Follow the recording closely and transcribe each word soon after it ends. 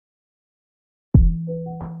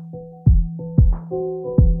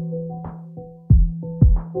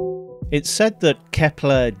It's said that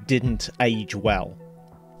Kepler didn't age well.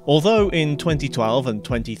 Although in 2012 and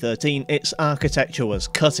 2013 its architecture was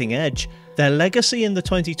cutting edge, their legacy in the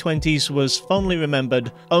 2020s was fondly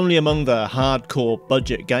remembered only among the hardcore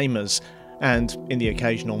budget gamers, and in the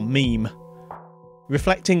occasional meme.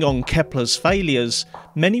 Reflecting on Kepler's failures,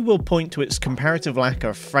 many will point to its comparative lack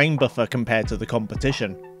of frame buffer compared to the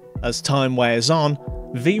competition. As time wears on,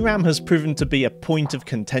 VRAM has proven to be a point of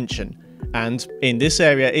contention, and in this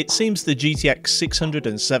area it seems the GTX 600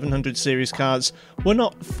 and 700 series cards were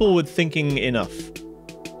not forward-thinking enough,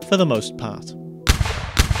 for the most part.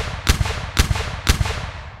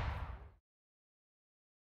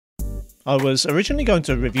 I was originally going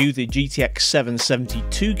to review the GTX 770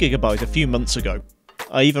 2GB a few months ago.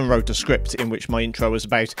 I even wrote a script in which my intro was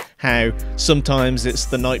about how sometimes it's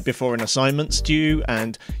the night before an assignment's due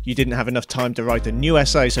and you didn't have enough time to write a new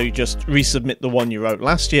essay, so you just resubmit the one you wrote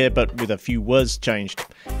last year but with a few words changed.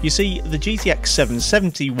 You see, the GTX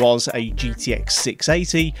 770 was a GTX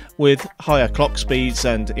 680 with higher clock speeds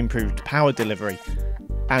and improved power delivery.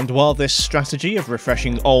 And while this strategy of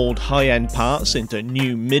refreshing old high-end parts into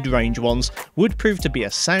new mid-range ones would prove to be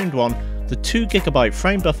a sound one, the 2GB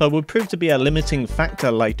frame buffer would prove to be a limiting factor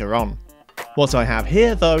later on. What I have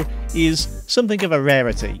here though is something of a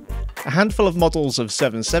rarity. A handful of models of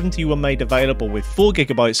 770 were made available with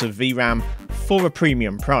 4GB of VRAM for a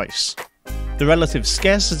premium price. The relative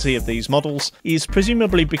scarcity of these models is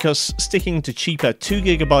presumably because sticking to cheaper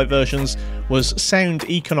 2GB versions was sound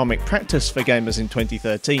economic practice for gamers in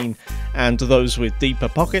 2013, and those with deeper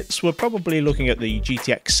pockets were probably looking at the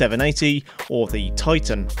GTX 780 or the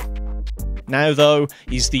Titan. Now though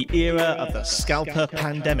is the era of the Scalper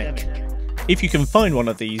Pandemic. If you can find one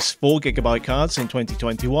of these 4GB cards in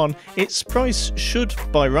 2021, its price should,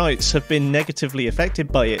 by rights, have been negatively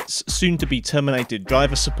affected by its soon-to-be terminated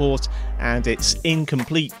driver support and its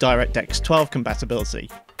incomplete DirectX 12 compatibility.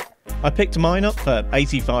 I picked mine up for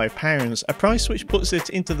 £85, a price which puts it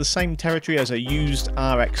into the same territory as a used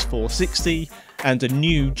RX 460 and a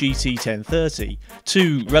new GT 1030,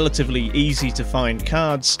 two relatively easy to find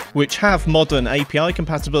cards which have modern API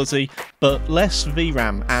compatibility but less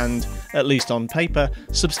VRAM and, at least on paper,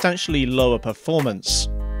 substantially lower performance.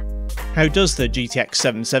 How does the GTX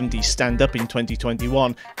 770 stand up in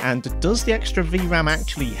 2021, and does the extra VRAM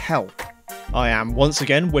actually help? I am once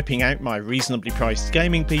again whipping out my reasonably priced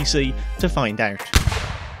gaming PC to find out.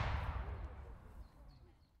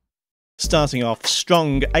 Starting off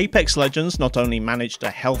strong, Apex Legends not only managed a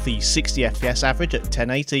healthy 60fps average at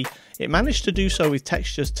 1080, it managed to do so with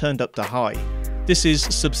textures turned up to high. This is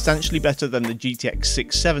substantially better than the GTX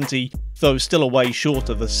 670, though still a way short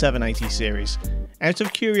of the 780 series. Out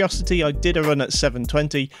of curiosity, I did a run at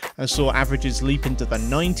 720 and saw averages leap into the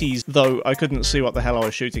 90s, though I couldn't see what the hell I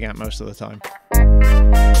was shooting at most of the time.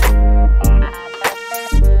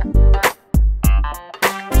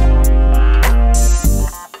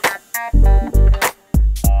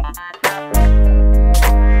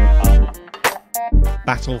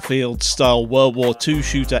 Battlefield-style World War II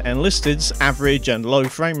shooter Enlisted's average and low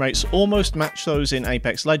frame rates almost match those in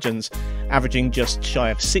Apex Legends, averaging just shy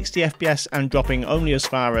of 60fps and dropping only as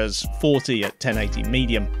far as 40 at 1080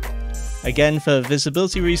 medium. Again, for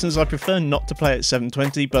visibility reasons I prefer not to play at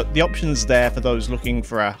 720, but the option's there for those looking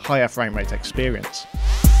for a higher frame rate experience.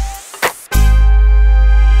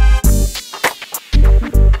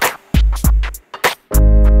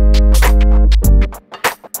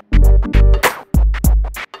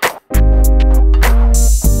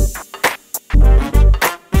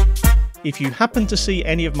 If you happen to see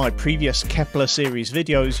any of my previous Kepler series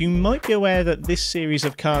videos, you might be aware that this series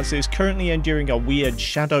of cards is currently enduring a weird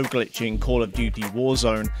shadow glitch in Call of Duty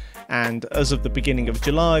Warzone, and as of the beginning of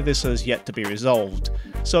July this has yet to be resolved.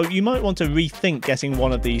 So you might want to rethink getting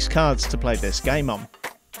one of these cards to play this game on.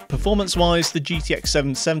 Performance-wise, the GTX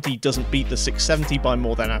 770 doesn't beat the 670 by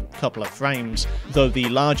more than a couple of frames, though the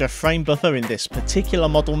larger frame buffer in this particular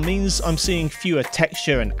model means I'm seeing fewer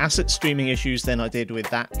texture and asset streaming issues than I did with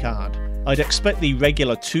that card. I'd expect the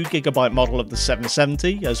regular 2GB model of the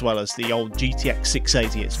 770, as well as the old GTX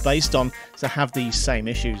 680 it's based on, to have these same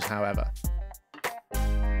issues, however.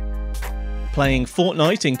 Playing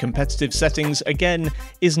Fortnite in competitive settings again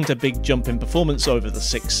isn't a big jump in performance over the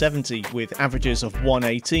 670, with averages of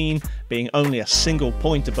 118 being only a single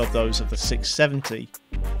point above those of the 670.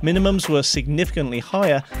 Minimums were significantly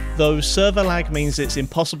higher, though server lag means it's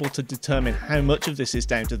impossible to determine how much of this is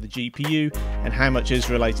down to the GPU and how much is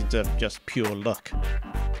related to just pure luck.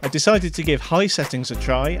 I decided to give high settings a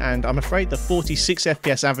try, and I'm afraid the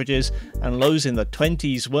 46fps averages and lows in the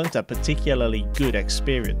 20s weren't a particularly good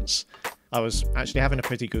experience. I was actually having a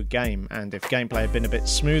pretty good game, and if gameplay had been a bit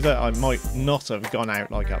smoother, I might not have gone out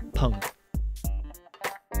like a punk.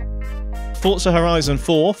 Forza Horizon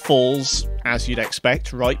 4 falls, as you'd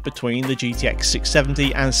expect, right between the GTX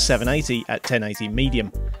 670 and 780 at 1080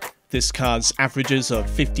 medium. This card's averages of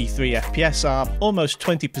 53 FPS are almost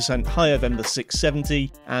 20% higher than the 670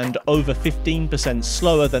 and over 15%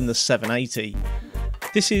 slower than the 780.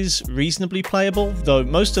 This is reasonably playable, though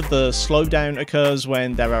most of the slowdown occurs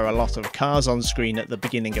when there are a lot of cars on screen at the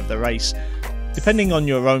beginning of the race. Depending on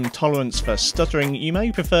your own tolerance for stuttering, you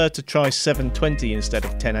may prefer to try 720 instead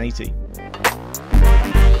of 1080.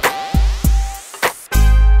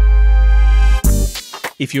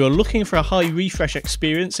 If you are looking for a high refresh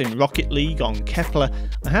experience in Rocket League on Kepler,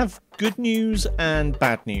 I have good news and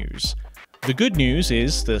bad news. The good news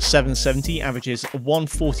is the 770 averages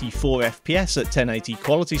 144 FPS at 1080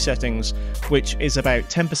 quality settings, which is about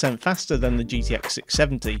 10% faster than the GTX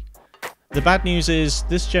 670. The bad news is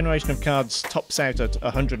this generation of cards tops out at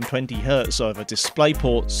 120Hz over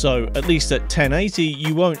DisplayPort, so at least at 1080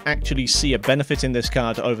 you won't actually see a benefit in this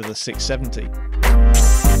card over the 670.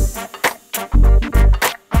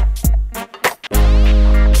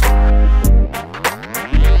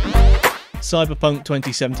 Cyberpunk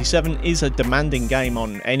 2077 is a demanding game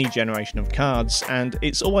on any generation of cards, and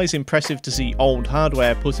it's always impressive to see old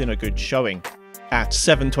hardware put in a good showing. At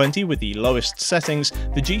 720 with the lowest settings,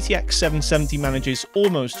 the GTX 770 manages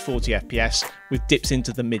almost 40 FPS with dips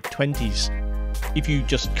into the mid-20s. If you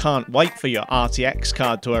just can't wait for your RTX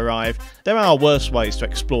card to arrive, there are worse ways to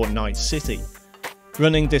explore Night City.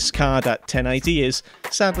 Running this card at 1080 is,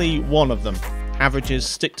 sadly, one of them. Averages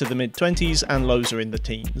stick to the mid-20s and lows are in the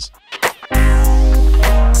teens.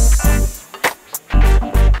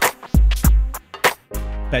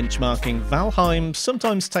 Benchmarking Valheim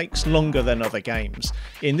sometimes takes longer than other games.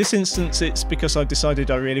 In this instance it's because I decided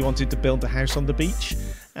I really wanted to build a house on the beach,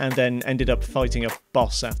 and then ended up fighting a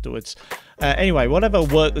boss afterwards. Anyway, whatever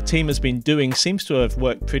work the team has been doing seems to have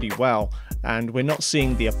worked pretty well, and we're not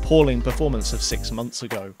seeing the appalling performance of 6 months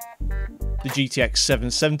ago. The GTX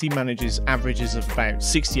 770 manages averages of about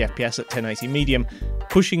 60 FPS at 1080 medium.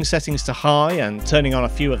 Pushing settings to high and turning on a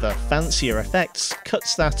few of the fancier effects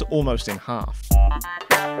cuts that almost in half.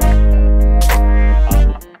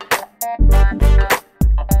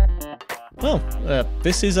 Well,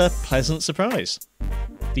 this is a pleasant surprise.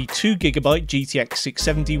 The 2GB GTX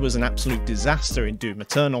 670 was an absolute disaster in Doom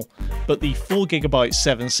Eternal, but the 4GB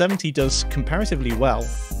 770 does comparatively well.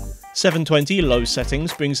 720 low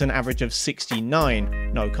settings brings an average of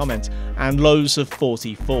 69, no comment, and lows of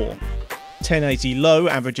 44. 1080 low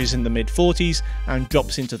averages in the mid-40s and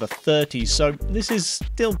drops into the 30s, so this is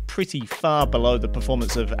still pretty far below the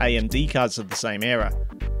performance of AMD cards of the same era.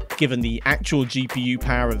 Given the actual GPU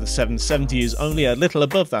power of the 770 is only a little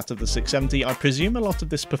above that of the 670, I presume a lot of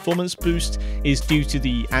this performance boost is due to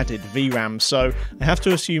the added VRAM, so I have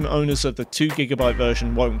to assume owners of the 2GB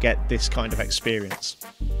version won't get this kind of experience.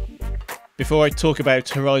 Before I talk about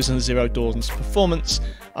Horizon Zero Dawn's performance,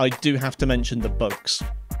 I do have to mention the bugs.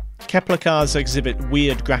 Kepler cards exhibit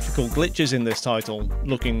weird graphical glitches in this title,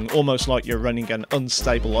 looking almost like you're running an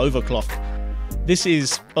unstable overclock. This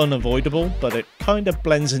is unavoidable, but it kind of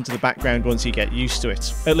blends into the background once you get used to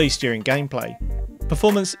it, at least during gameplay.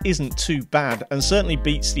 Performance isn't too bad, and certainly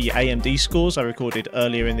beats the AMD scores I recorded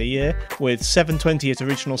earlier in the year, with 720 at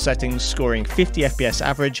original settings scoring 50 FPS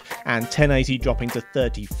average and 1080 dropping to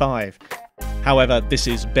 35. However, this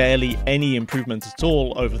is barely any improvement at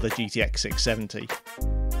all over the GTX 670.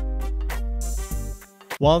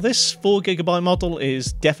 While this 4GB model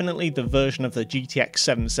is definitely the version of the GTX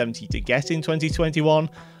 770 to get in 2021,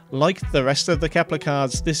 like the rest of the Kepler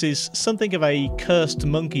cards, this is something of a cursed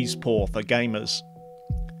monkey's paw for gamers.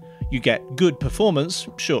 You get good performance,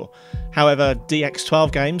 sure. However,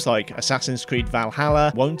 DX12 games like Assassin's Creed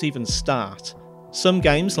Valhalla won't even start. Some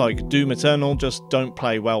games like Doom Eternal just don't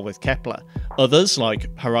play well with Kepler. Others, like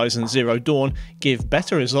Horizon Zero Dawn, give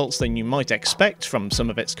better results than you might expect from some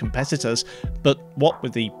of its competitors, but what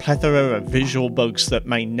with the plethora of visual bugs that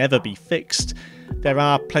may never be fixed, there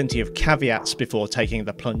are plenty of caveats before taking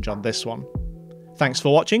the plunge on this one. Thanks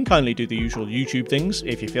for watching, kindly do the usual YouTube things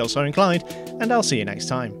if you feel so inclined, and I'll see you next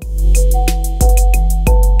time.